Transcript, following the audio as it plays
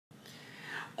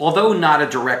although not a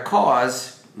direct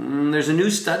cause, there's a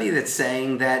new study that's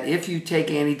saying that if you take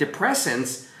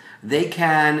antidepressants, they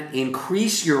can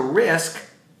increase your risk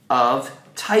of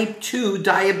type 2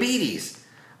 diabetes.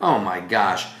 Oh my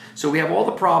gosh. So we have all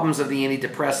the problems of the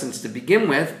antidepressants to begin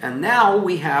with, and now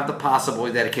we have the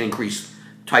possibility that it can increase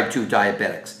type 2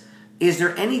 diabetics. Is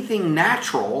there anything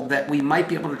natural that we might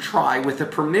be able to try with the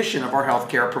permission of our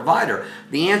healthcare provider?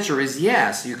 The answer is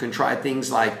yes. You can try things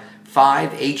like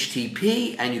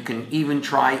 5-HTP, and you can even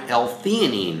try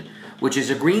L-theanine, which is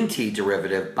a green tea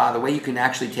derivative. By the way, you can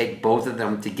actually take both of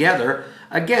them together,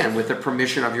 again, with the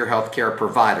permission of your healthcare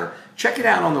provider. Check it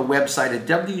out on the website at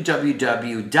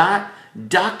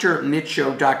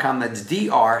www.drmitshow.com. That's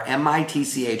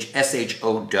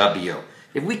DRMITCHSHOW.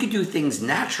 If we could do things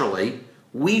naturally,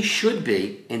 we should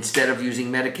be, instead of using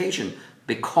medication,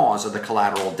 because of the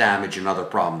collateral damage and other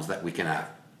problems that we can have.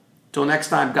 Till next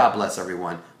time, God bless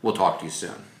everyone. We'll talk to you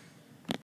soon.